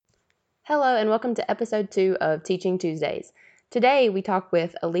Hello, and welcome to episode 2 of Teaching Tuesdays. Today, we talk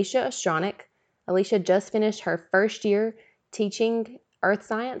with Alicia Ostronic. Alicia just finished her first year teaching earth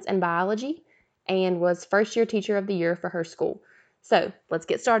science and biology and was first year teacher of the year for her school. So, let's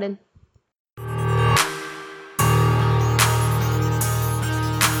get started.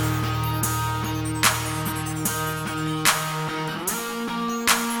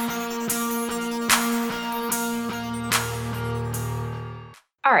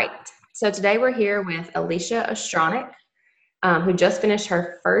 All right, so today we're here with Alicia Ostronic, who just finished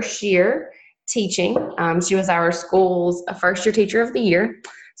her first year teaching. She was our school's first year teacher of the year.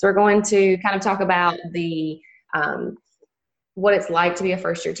 So we're going to kind of talk about um, what it's like to be a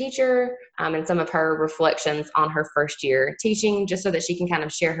first year teacher, and some of her reflections on her first year teaching, just so that she can kind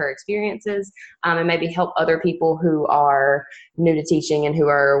of share her experiences, and maybe help other people who are new to teaching and who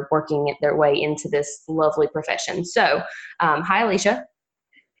are working their way into this lovely profession. So, hi, Alicia.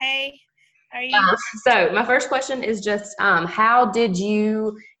 Hey, how are you? So my first question is just, how did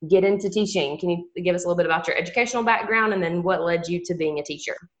you get into teaching? Can you give us a little bit about your educational background and then what led you to being a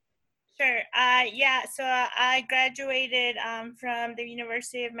teacher? Sure. So I graduated from the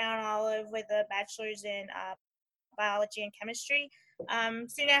University of Mount Olive with a bachelor's in biology and chemistry.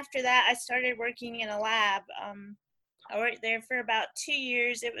 Soon after that, I started working in a lab. I worked there for about 2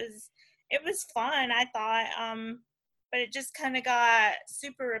 years. It was fun, I thought, but it just kind of got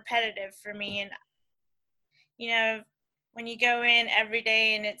super repetitive for me. And you know, when you go in every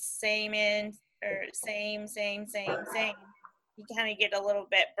day and it's same, you kind of get a little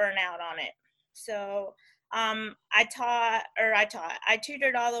bit burnout on it. So I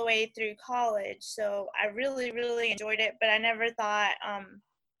tutored all the way through college. So I really, really enjoyed it, but I never thought,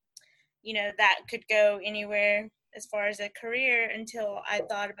 that could go anywhere as far as a career until I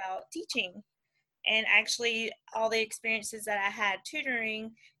thought about teaching. And actually, all the experiences that I had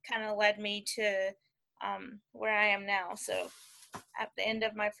tutoring kind of led me to where I am now. So at the end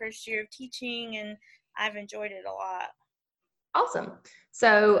of my first year of teaching, and I've enjoyed it a lot. Awesome.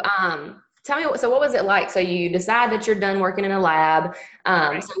 So, tell me, so what was it like? So you decide that you're done working in a lab.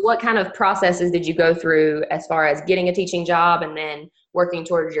 Right. So what kind of processes did you go through as far as getting a teaching job and then working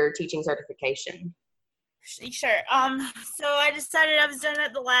towards your teaching certification? Sure. So I decided I was done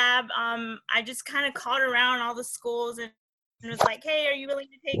at the lab. I just kind of called around all the schools and was like, "Hey, are you willing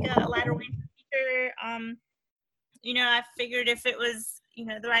to take a lateral entry teacher?" I figured if it was,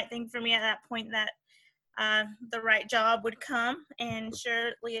 the right thing for me at that point, that the right job would come, and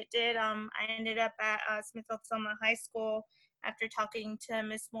surely it did. I ended up at Smith-Selma High School after talking to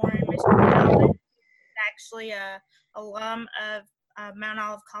Miss Moore and Miss Allen, actually a alum of Mount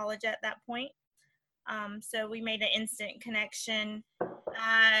Olive College at that point. So we made an instant connection.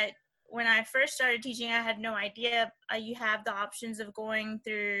 Uh, when I first started teaching, I had no idea you have the options of going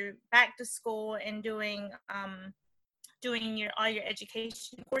through back to school and doing all your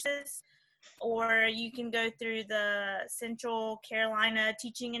education courses, or you can go through the Central Carolina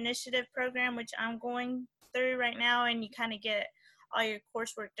Teaching Initiative program, which I'm going through right now, and you kind of get all your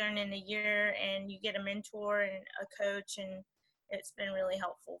coursework done in a year, and you get a mentor and a coach, and it's been really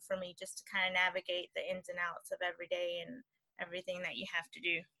helpful for me just to kind of navigate the ins and outs of every day and everything that you have to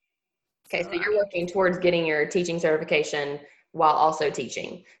do. Okay, So, so you're working towards getting your teaching certification while also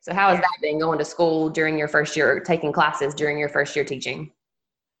teaching. So how has yeah. that been going to school during your first year, taking classes during your first year teaching?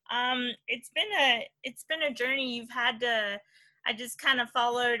 It's been a journey. You've had to. I just kind of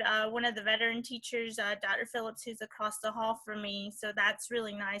followed one of the veteran teachers, Dr. Phillips, who's across the hall from me. So that's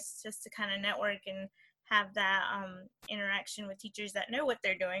really nice, just to kind of network and have that interaction with teachers that know what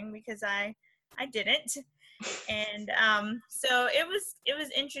they're doing, because I didn't. And so it was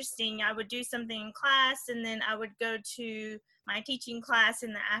interesting. I would do something in class, and then I would go to my teaching class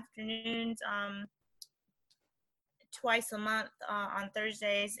in the afternoons. Twice a month on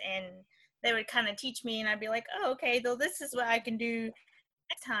Thursdays, and they would kind of teach me, and I'd be like, oh, okay, though this is what I can do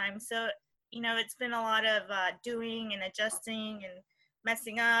next time. So, it's been a lot of doing and adjusting and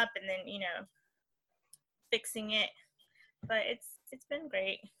messing up, and then, fixing it. But it's been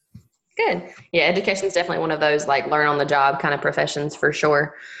great. Good. Yeah, education is definitely one of those like learn on the job kind of professions for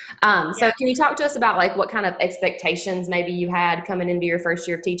sure. So Yeah. can you talk to us about like what kind of expectations maybe you had coming into your first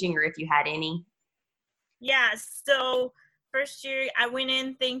year of teaching, or if you had any? Yeah. So first year I went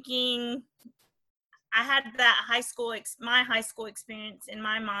in thinking I had that my high school experience in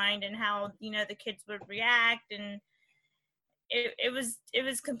my mind, and how, the kids would react, and it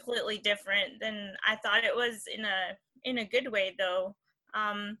was completely different than I thought it was, in a good way, though.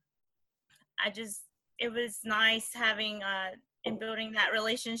 Um, I just it was nice having and building that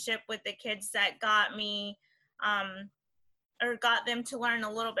relationship with the kids that got me, um, or got them to learn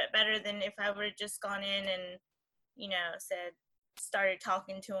a little bit better than if I would have just gone in and, started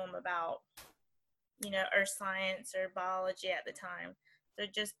talking to them about, earth science or biology at the time. So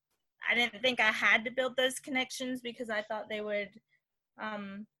I didn't think I had to build those connections because I thought they would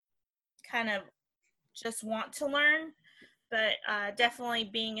kind of just want to learn. But definitely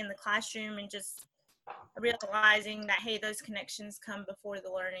being in the classroom and just realizing that, hey, those connections come before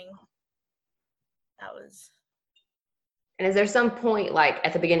the learning. That was. And is there some point, like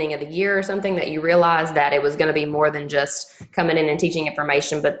at the beginning of the year or something, that you realized that it was going to be more than just coming in and teaching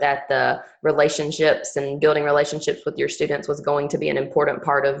information, but that the relationships and building relationships with your students was going to be an important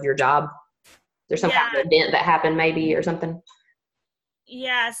part of your job? There's some kind of event that happened maybe or something?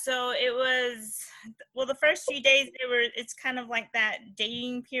 Yeah, so it was, well, the first few days it's kind of like that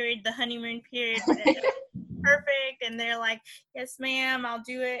dating period, the honeymoon period, where it's perfect and they're like, yes, ma'am, I'll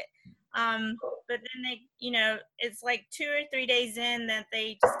do it. But then they, it's like 2 or 3 days in that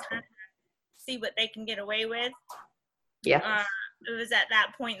they just kind of see what they can get away with. Yeah. It was at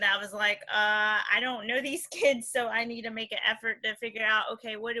that point that I was like, I don't know these kids, so I need to make an effort to figure out,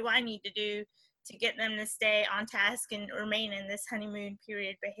 okay, what do I need to do to get them to stay on task and remain in this honeymoon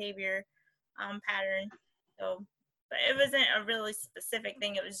period behavior pattern. So, but it wasn't a really specific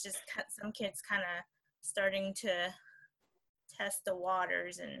thing. It was just some kids kind of starting to test the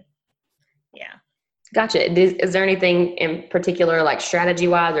waters, and yeah. Gotcha. Is there anything in particular, like strategy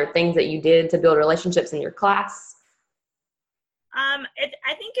wise, or things that you did to build relationships in your class?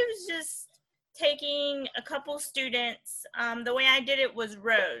 I think it was just taking a couple students. The way I did it was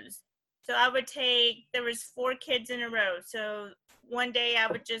rows. So there was 4 kids in a row. So one day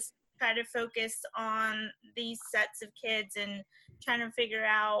I would just try to focus on these sets of kids and trying to figure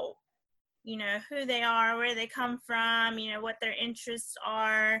out, who they are, where they come from, what their interests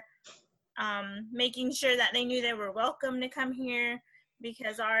are, making sure that they knew they were welcome to come here,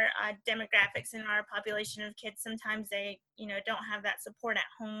 because our demographics and our population of kids, sometimes they, don't have that support at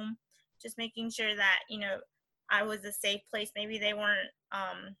home. Just making sure that, I was a safe place. Maybe they weren't,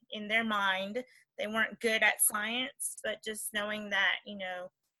 in their mind, they weren't good at science, but just knowing that,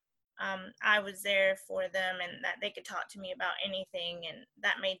 I was there for them and that they could talk to me about anything, and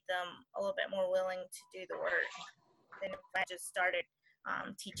that made them a little bit more willing to do the work than if I just started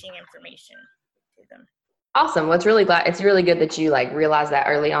teaching information to them. Awesome. Well, it's really good that you like realize that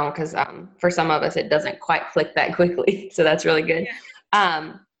early on, because for some of us it doesn't quite click that quickly. So that's really good.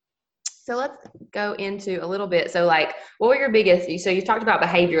 Yeah. So let's go into a little bit. So like, what were your biggest, so you talked about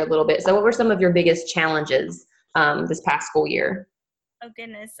behavior a little bit. So what were some of your biggest challenges this past school year? Oh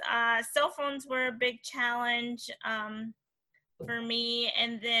goodness. Cell phones were a big challenge for me.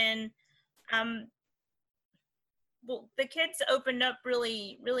 And then well, the kids opened up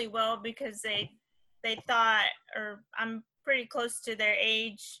really, really well because they thought, or I'm pretty close to their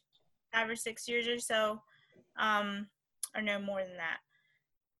age, 5 or 6 years or so, or no more than that.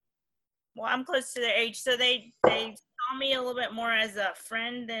 Well, I'm close to their age, so they saw me a little bit more as a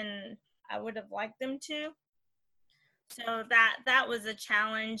friend than I would have liked them to. So that was a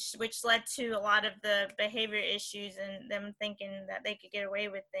challenge, which led to a lot of the behavior issues and them thinking that they could get away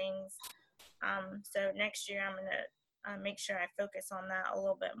with things. So next year I'm gonna make sure I focus on that a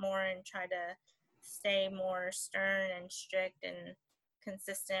little bit more and try to stay more stern and strict and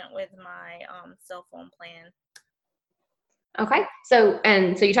consistent with my cell phone plan. Okay. So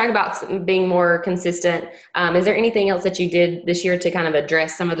you talked about being more consistent. Is there anything else that you did this year to kind of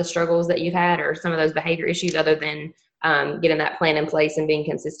address some of the struggles that you've had or some of those behavior issues, other than getting that plan in place and being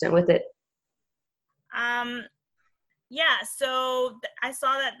consistent with it? Yeah, so I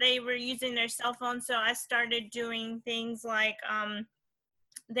saw that they were using their cell phone, so I started doing things like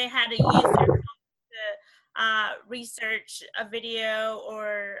they had to use their phone to research a video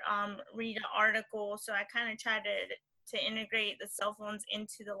or read an article. So I kind of tried to integrate the cell phones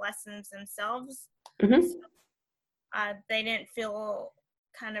into the lessons themselves. Mm-hmm. So, they didn't feel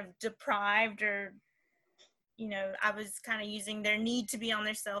kind of deprived, or I was kind of using their need to be on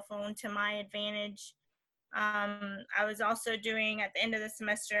their cell phone to my advantage. I was also doing, at the end of the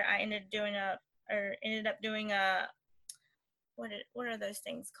semester, I ended up doing a what are those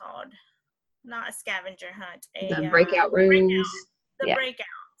things called? Not a scavenger hunt, The breakout rooms. Yeah.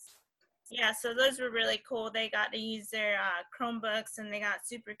 Breakouts. Yeah, so those were really cool. They got to use their Chromebooks, and they got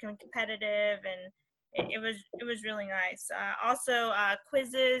super competitive, and it was really nice. Also,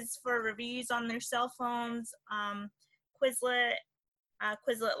 quizzes for reviews on their cell phones. Quizlet.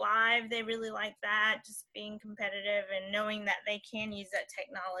 Quizlet Live, they really like that, just being competitive and knowing that they can use that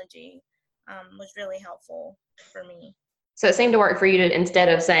technology was really helpful for me. So it seemed to work for you to, instead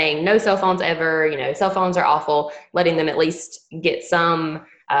of saying no cell phones ever, cell phones are awful, letting them at least get some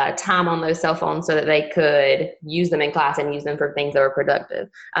time on those cell phones so that they could use them in class and use them for things that were productive.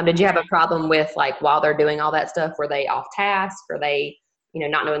 Did you have a problem with, like, while they're doing all that stuff, were they off task? Were they,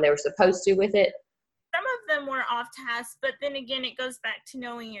 not knowing they were supposed to with it? Some of them were off task, but then again, it goes back to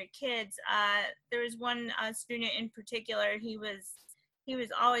knowing your kids. There was one student in particular. He was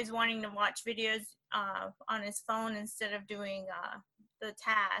always wanting to watch videos on his phone instead of doing the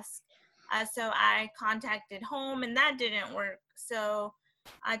task. So I contacted home, and that didn't work. So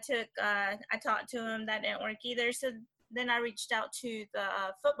I talked to him. That didn't work either. So then I reached out to the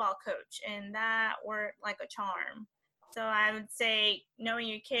football coach, and that worked like a charm. So I would say knowing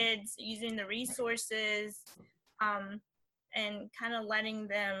your kids, using the resources, and kind of letting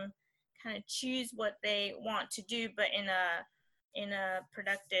them kind of choose what they want to do, but in a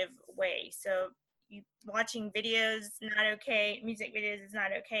productive way. So watching videos not okay, music videos is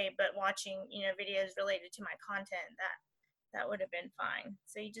not okay, but watching videos related to my content, that would have been fine.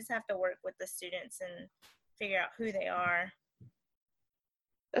 So you just have to work with the students and figure out who they are.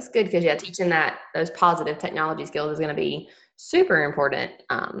 That's good, because teaching those positive technology skills is going to be super important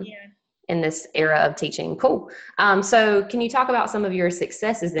in this era of teaching. Cool. So can you talk about some of your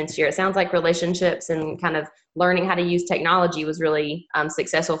successes this year? It sounds like relationships and kind of learning how to use technology was really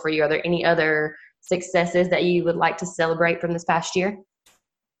successful for you. Are there any other successes that you would like to celebrate from this past year?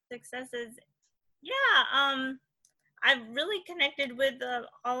 Successes? Yeah. I've really connected with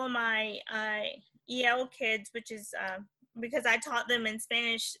all of my EL kids, which is because I taught them in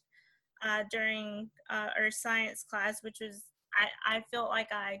Spanish during earth science class, which was, I felt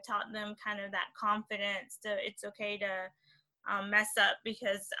like I taught them kind of that confidence to, it's okay to mess up,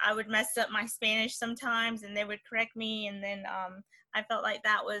 because I would mess up my Spanish sometimes and they would correct me. And then I felt like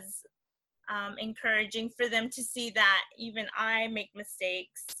that was encouraging for them to see that even I make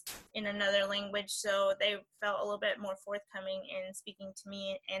mistakes in another language. So they felt a little bit more forthcoming in speaking to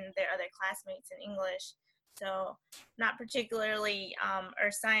me and their other classmates in English. So not particularly or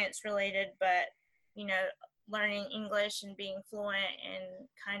science related, but learning English and being fluent and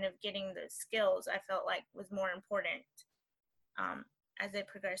kind of getting the skills, I felt like was more important as they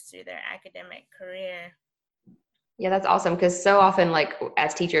progress through their academic career. Yeah, that's awesome, because so often, like,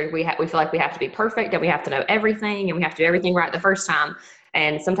 as teachers, we feel like we have to be perfect and we have to know everything and we have to do everything right the first time.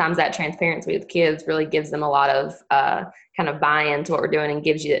 And sometimes that transparency with kids really gives them a lot of kind of buy-in to what we're doing, and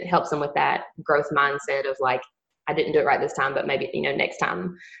it helps them with that growth mindset of, like, I didn't do it right this time, but maybe next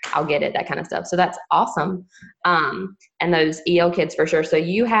time I'll get it, that kind of stuff. So that's awesome. And those EL kids for sure. So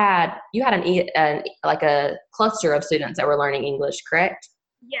you had like a cluster of students that were learning English, correct?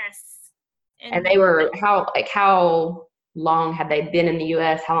 Yes. And they were, how long had they been in the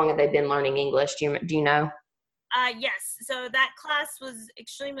U.S.? How long had they been learning English? Do you know? Yes. So that class was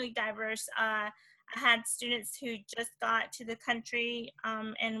extremely diverse. I had students who just got to the country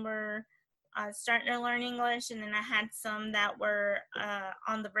and were starting to learn English, and then I had some that were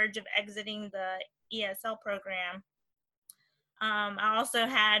on the verge of exiting the ESL program. I also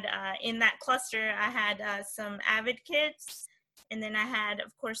had in that cluster, I had some avid kids. And then I had,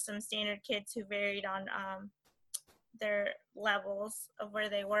 of course, some standard kids who varied on their levels of where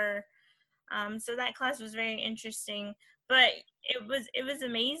they were. So that class was very interesting. But it was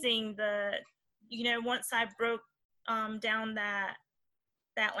amazing. Once I broke down that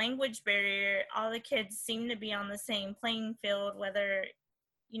language barrier, all the kids seemed to be on the same playing field, whether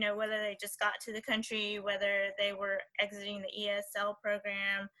they just got to the country, whether they were exiting the ESL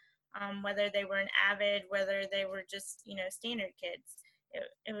program, whether they were an avid, whether they were just, standard kids.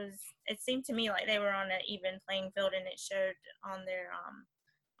 It seemed to me like they were on an even playing field, and it showed on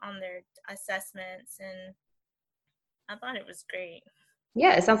their assessments, and I thought it was great.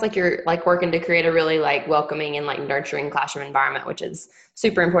 Yeah, it sounds like you're, like, working to create a really, like, welcoming and, like, nurturing classroom environment, which is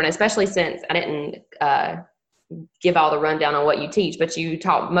super important, especially since I didn't give all the rundown on what you teach, but you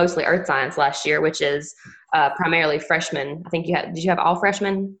taught mostly earth science last year, which is primarily freshmen. I think did you have all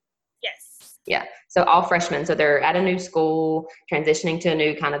freshmen? Yes. Yeah. So all freshmen. So they're at a new school, transitioning to a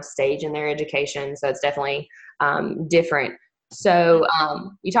new kind of stage in their education. So it's definitely different. So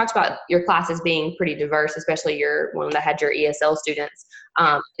you talked about your classes being pretty diverse, especially your one that had your ESL students.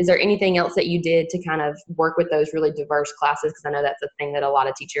 Is there anything else that you did to kind of work with those really diverse classes? Because I know that's a thing that a lot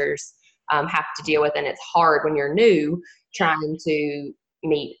of teachers have to deal with, and it's hard when you're new trying to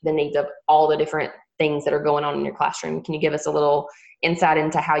meet the needs of all the different things that are going on in your classroom. Can you give us a little insight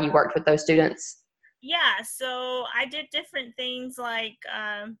into how you worked with those students? Yeah, so I did different things, like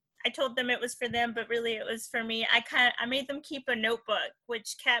I told them it was for them, but really it was for me. I made them keep a notebook,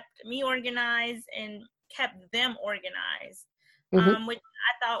 which kept me organized and kept them organized, Mm-hmm. which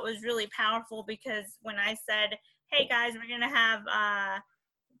I thought was really powerful, because when I said, hey guys,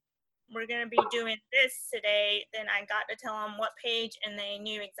 we're going to be doing this today, then I got to tell them what page, and they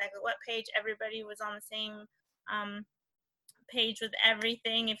knew exactly what page. Everybody was on the same page with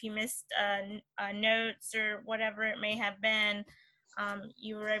everything. If you missed notes or whatever it may have been,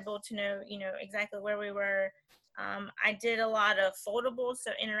 you were able to know, exactly where we were. I did a lot of foldables,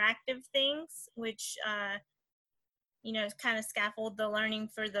 so interactive things, which, kind of scaffold the learning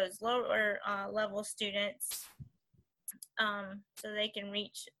for those lower level students, so they can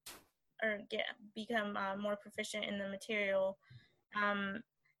reach or become more proficient in the material.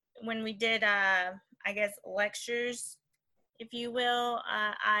 When we did, I guess, lectures, if you will,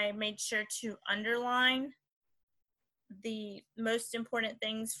 I made sure to underline the most important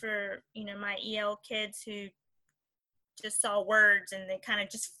things for, my EL kids who just saw words and they kind of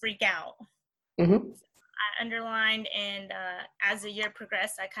just freak out. Mm-hmm. I underlined, and as the year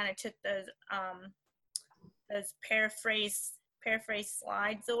progressed, I kind of took those paraphrase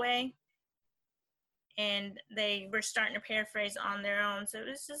slides away, and they were starting to paraphrase on their own. So it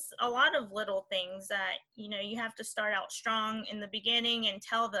was just a lot of little things that, you have to start out strong in the beginning and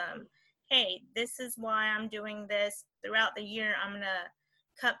tell them, hey, this is why I'm doing this. Throughout the year, I'm going to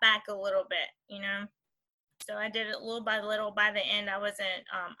cut back a little bit, So I did it little by little. By the end, I wasn't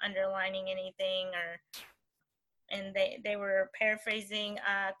underlining anything, and they were paraphrasing.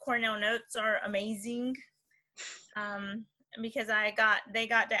 Cornell notes are amazing. Because they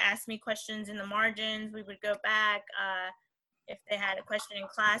got to ask me questions in the margins. We would go back. If they had a question in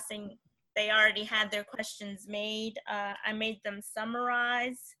class and they already had their questions made, I made them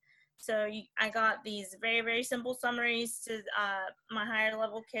summarize. So I got these very, very simple summaries to my higher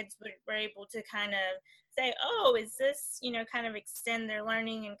level kids were able to kind of say, oh, is this, kind of extend their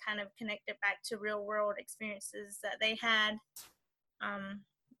learning and kind of connect it back to real world experiences that they had.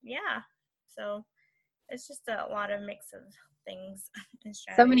 Yeah, so it's just a lot of mix of things and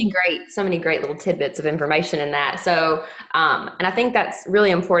strategy. So many great little tidbits of information in that. So, and I think that's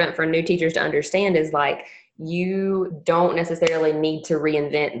really important for new teachers to understand is like, you don't necessarily need to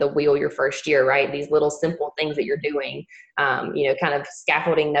reinvent the wheel your first year, right? These little simple things that you're doing, kind of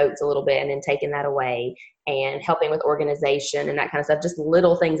scaffolding notes a little bit and then taking that away and helping with organization and that kind of stuff. Just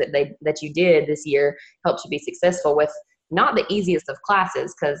little things that you did this year helped you be successful with not the easiest of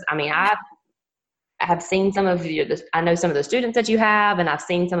classes. Cause I mean, I have seen some of I know some of the students that you have, and I've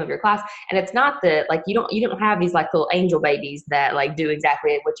seen some of your class, and it's not that like you don't have these like little angel babies that like do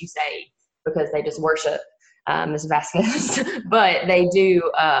exactly what you say because they just worship Ms. Vasquez, but they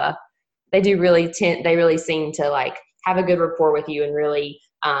really seem to like have a good rapport with you, and really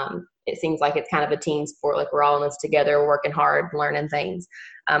it seems like it's kind of a team sport. Like we're all in this together, working hard, learning things.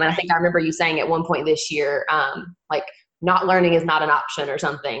 And I think I remember you saying at one point this year, like not learning is not an option or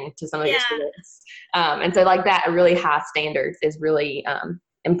something to some of your students. And so like that really high standards is really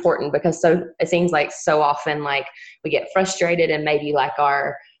important, because so it seems like so often like we get frustrated and maybe like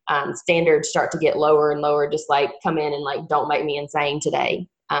our standards start to get lower and lower, just like come in and like, don't make me insane today.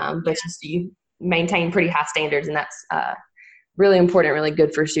 But just you maintain pretty high standards, and that's really important, really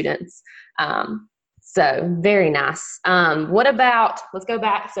good for students. So very nice. What about, let's go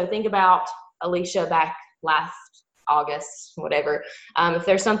back. So think about Alicia back last August, whatever. If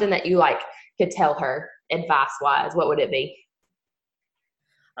there's something that you like could tell her advice wise, what would it be?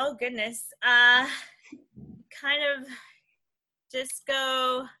 Oh goodness. Kind of just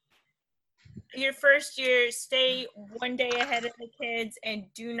go your first year, stay one day ahead of the kids and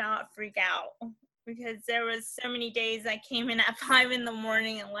do not freak out, because there was so many days I came in at 5 a.m.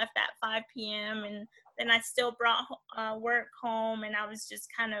 and left at 5 p.m. and then I still brought work home, and I was just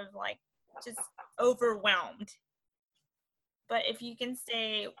kind of like just overwhelmed. But if you can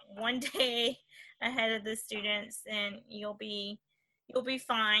stay one day ahead of the students, then you'll be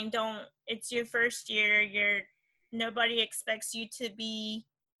fine. It's your first year. Nobody expects you to be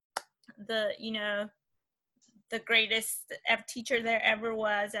the greatest teacher there ever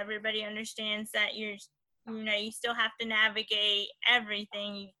was. Everybody understands that you still have to navigate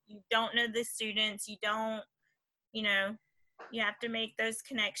everything. You don't know the students. You don't, you have to make those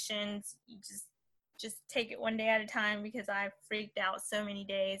connections. You just take it one day at a time, because I freaked out so many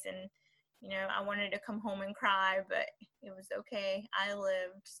days, and I wanted to come home and cry, but it was okay. I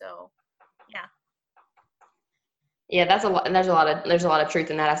lived. So yeah. Yeah, that's a lot, and there's a lot of truth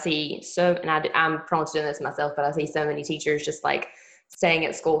in that. I see I'm prone to doing this myself, but I see so many teachers just like staying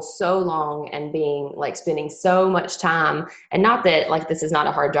at school so long and being like spending so much time, and not that like this is not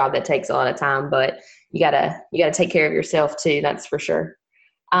a hard job that takes a lot of time, but you gotta take care of yourself too. That's for sure.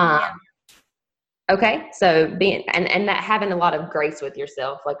 Yeah. Okay, so being and that having a lot of grace with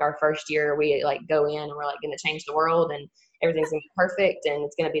yourself. Like our first year, we like go in and we're like going to change the world, and everything's going to be perfect, and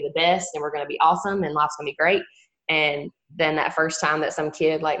it's going to be the best, and we're going to be awesome, and life's going to be great. And then that first time that some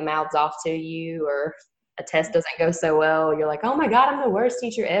kid like mouths off to you, or a test doesn't go so well, you're like, oh my God, I'm the worst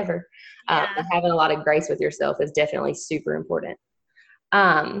teacher ever. Yeah. But having a lot of grace with yourself is definitely super important.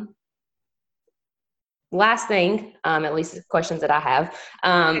 Um, Last thing, at least the questions that I have.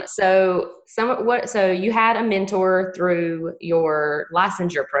 So you had a mentor through your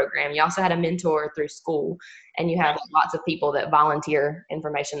licensure program. You also had a mentor through school, and you have lots of people that volunteer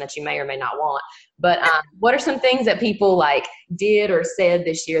information that you may or may not want. But what are some things that people like did or said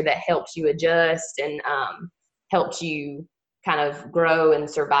this year that helped you adjust and helped you kind of grow and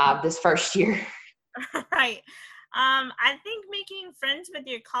survive this first year? Right. I think making friends with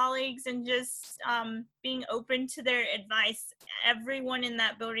your colleagues and just being open to their advice. Everyone in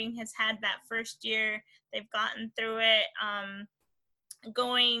that building has had that first year. They've gotten through it.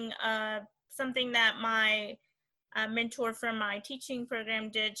 Going something that my mentor from my teaching program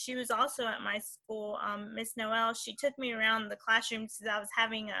did. She was also at my school, Miss Noel. She took me around the classrooms because I was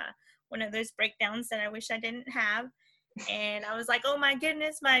having one of those breakdowns that I wish I didn't have. And I was like, oh my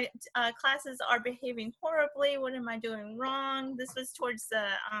goodness, my classes are behaving horribly. What am I doing wrong? This was towards the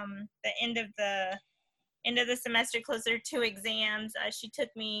end of the semester, closer to exams. She took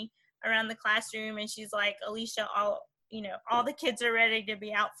me around the classroom and she's like, Alicia, all the kids are ready to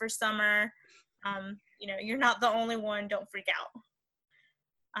be out for summer. You're not the only one. Don't freak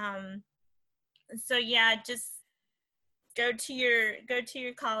out. So yeah, just go to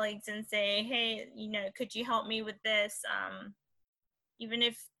your colleagues and say, hey, could you help me with this? Even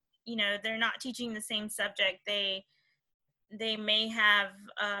if they're not teaching the same subject, they may have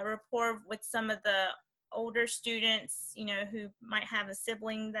a rapport with some of the older students, who might have a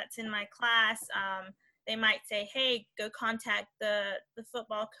sibling that's in my class. They might say, hey, go contact the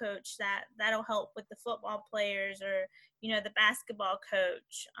football coach. That'll help with the football players, or the basketball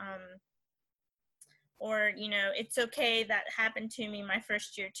coach. Or it's okay, that happened to me my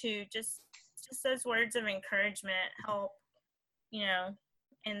first year too. Just those words of encouragement help.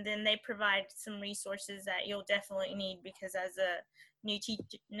 And then they provide some resources that you'll definitely need, because as a new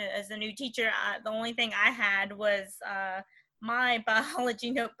teacher, the only thing I had was my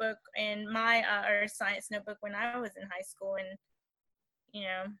biology notebook and my earth science notebook when I was in high school. And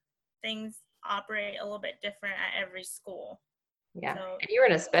things operate a little bit different at every school. Yeah, So, and you're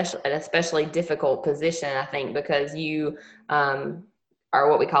in an especially difficult position, I think, because you are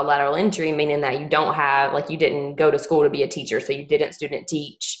what we call lateral entry, meaning that you don't have, like, you didn't go to school to be a teacher, so you didn't student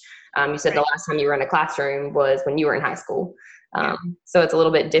teach. You said the last time you were in a classroom was when you were in high school. So it's a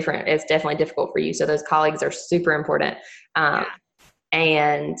little bit different. It's definitely difficult for you. So those colleagues are super important.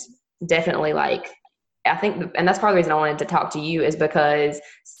 And definitely, like, I think, and that's part of the reason I wanted to talk to you, is because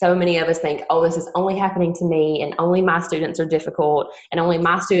so many of us think, oh, this is only happening to me, and only my students are difficult, and only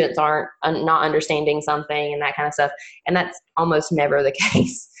my students aren't not understanding something, and that kind of stuff. And that's almost never the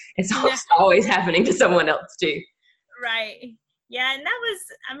case. It's almost always happening to someone else too. Right. Yeah, and that was,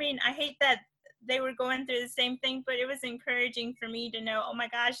 I hate that they were going through the same thing, but it was encouraging for me to know, oh my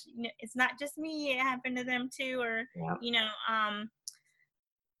gosh, it's not just me, it happened to them too. Or,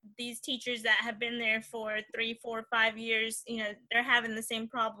 these teachers that have been there for 3, 4, 5 years, they're having the same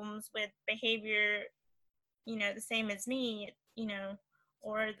problems with behavior, the same as me,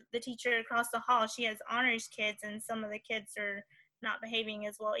 or the teacher across the hall, she has honors kids, and some of the kids are not behaving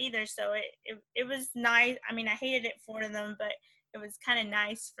as well either. So it was nice. I hated it for them, but it was kind of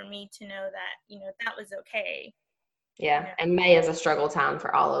nice for me to know that, that was okay. Yeah. And May is a struggle time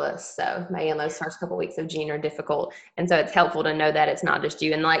for all of us. So May and those first couple of weeks of June are difficult. And so it's helpful to know that it's not just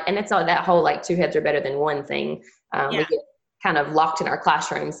you. And it's all that whole, like, two heads are better than one thing. We get kind of locked in our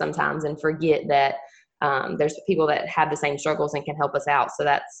classrooms sometimes and forget that there's people that have the same struggles and can help us out. So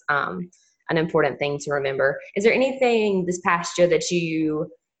that's an important thing to remember. Is there anything this past year that you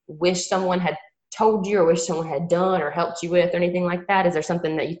wish someone had told you, or wish someone had done or helped you with, or anything like that? Is there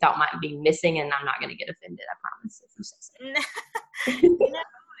something that you thought might be missing? And I'm not going to get offended, I promise, if you say so.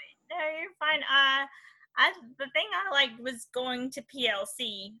 No, you're fine. The thing I liked was going to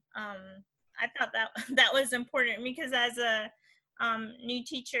PLC. I thought that that was important, because as a new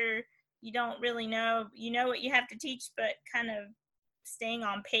teacher, you don't really know, what you have to teach, but kind of staying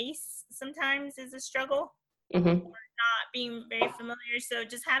on pace sometimes is a struggle. Mm-hmm. Not being very familiar. So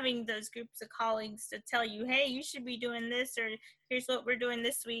just having those groups of colleagues to tell you, hey, you should be doing this, or here's what we're doing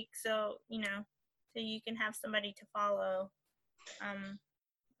this week. So, so you can have somebody to follow.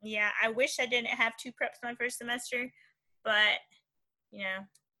 I wish I didn't have 2 preps my first semester, but,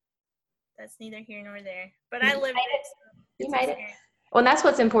 that's neither here nor there. But I lived it. So You it's made it. experience. Well, and that's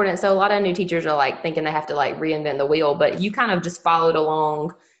what's important. So a lot of new teachers are like thinking they have to like reinvent the wheel, but you kind of just followed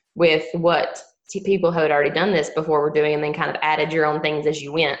along with what people who had already done this before were doing, and then kind of added your own things as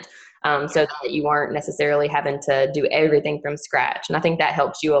you went, so that you weren't necessarily having to do everything from scratch. And I think that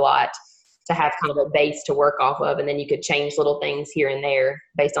helps you a lot to have kind of a base to work off of, and then you could change little things here and there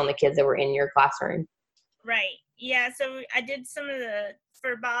based on the kids that were in your classroom. Right. Yeah. So I did some of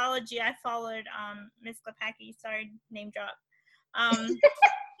for biology. I followed Miss Klepacki. Sorry, name drop. Um,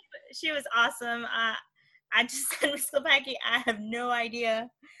 she was awesome. I just said Miss Klepacki. I have no idea.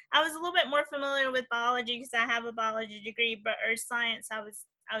 I was a little bit more familiar with biology because I have a biology degree, but earth science I was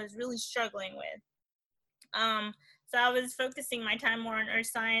really struggling with. So I was focusing my time more on earth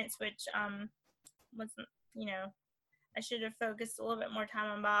science, which wasn't, I should have focused a little bit more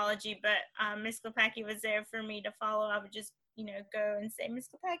time on biology, but Miss Klepacki was there for me to follow. I would just, go and say, Miss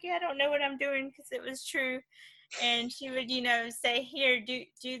Klepacki, I don't know what I'm doing, because it was true. And she would, say, here, do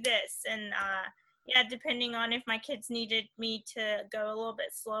this. And yeah, depending on if my kids needed me to go a little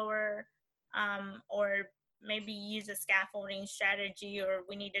bit slower, or maybe use a scaffolding strategy, or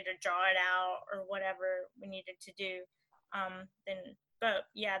we needed to draw it out, or whatever we needed to do, then but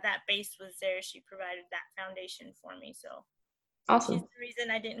yeah, that base was there. She provided that foundation for me. So Awesome. she's the reason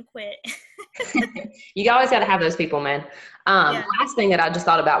I didn't quit. You always got to have those people, man. Yeah. Last thing that I just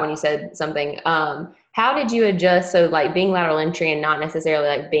thought about when you said something, how did you adjust? So like being lateral entry and not necessarily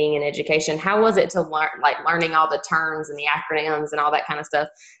like being in education, how was it to learn, like learning all the terms and the acronyms and all that kind of stuff?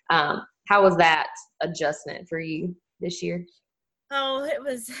 How was that adjustment for you this year? Oh, it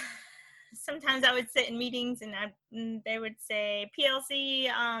was, sometimes I would sit in meetings and they would say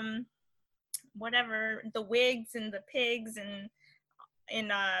PLC, whatever, the wigs and the pigs, and in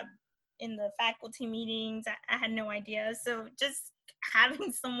the faculty meetings, I had no idea. So just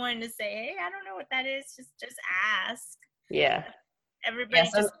having someone to say, hey, I don't know what that is, just ask. Yeah. Everybody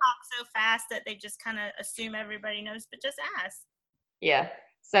just talks so fast that they just kind of assume everybody knows, but just ask. Yeah.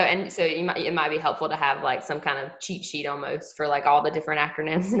 So it might be helpful to have like some kind of cheat sheet almost for like all the different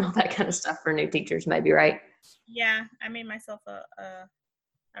acronyms and all that kind of stuff for new teachers, maybe, right? Yeah, I made myself I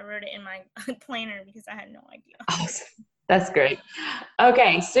wrote it in my planner because I had no idea. Awesome. That's great.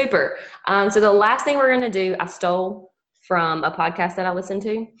 Okay, super. So the last thing we're going to do, I stole from a podcast that I listened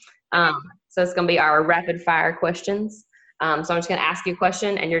to. So it's going to be our rapid fire questions. So I'm just going to ask you a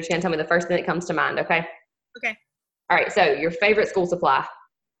question, and you're just going to tell me the first thing that comes to mind, okay? Okay. All right, so your favorite school supply?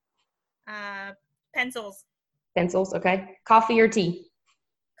 Pencils. Pencils, okay. Coffee or tea?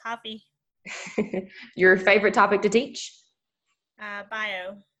 Coffee. Your favorite topic to teach?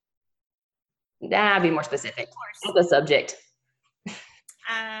 Bio. Nah, be more specific. What's the subject?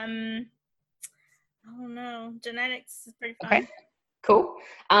 I don't know. Genetics is pretty fun. Okay, cool.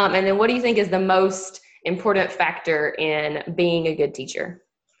 And then what do you think is the most important factor in being a good teacher?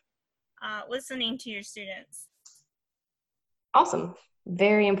 Listening to your students. Awesome.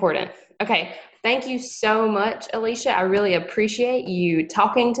 Very important. Okay. Thank you so much, Alicia. I really appreciate you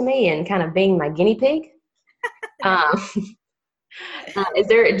talking to me and kind of being my guinea pig.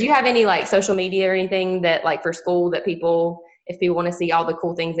 Do you have any like social media or anything that like for school that if people want to see all the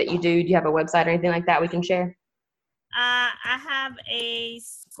cool things that you do you have a website or anything like that we can share? I have a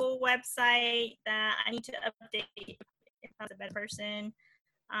school website that I need to update if I was a better person.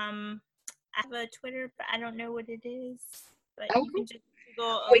 I have a Twitter, but I don't know what it is. But you can just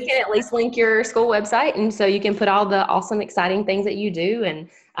Google. We can at least link your school website, and so you can put all the awesome, exciting things that you do, and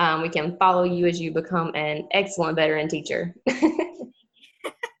we can follow you as you become an excellent veteran teacher.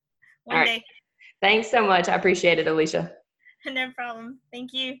 One day. Thanks so much. I appreciate it, Alicia. No problem.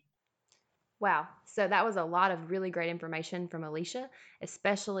 Thank you. Wow. So that was a lot of really great information from Alicia,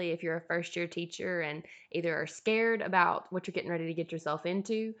 especially if you're a first year teacher and either are scared about what you're getting ready to get yourself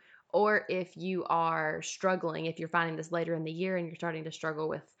into, or if you are struggling, if you're finding this later in the year and you're starting to struggle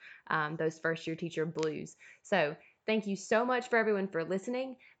with those first year teacher blues. So thank you so much for everyone for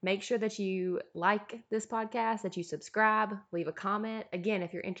listening. Make sure that you like this podcast, that you subscribe, leave a comment. Again,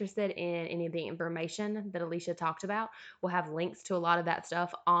 if you're interested in any of the information that Alicia talked about, we'll have links to a lot of that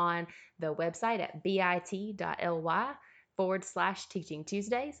stuff on the website at bit.ly/Teaching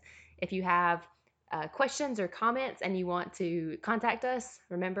Tuesdays. If you have questions or comments and you want to contact us,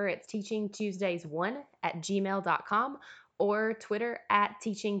 remember it's teachingtuesdays1@gmail.com or Twitter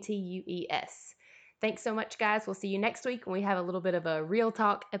 @teachingtues. Thanks so much, guys. We'll see you next week when we have a little bit of a real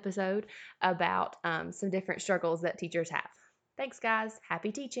talk episode about some different struggles that teachers have. Thanks, guys.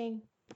 Happy teaching.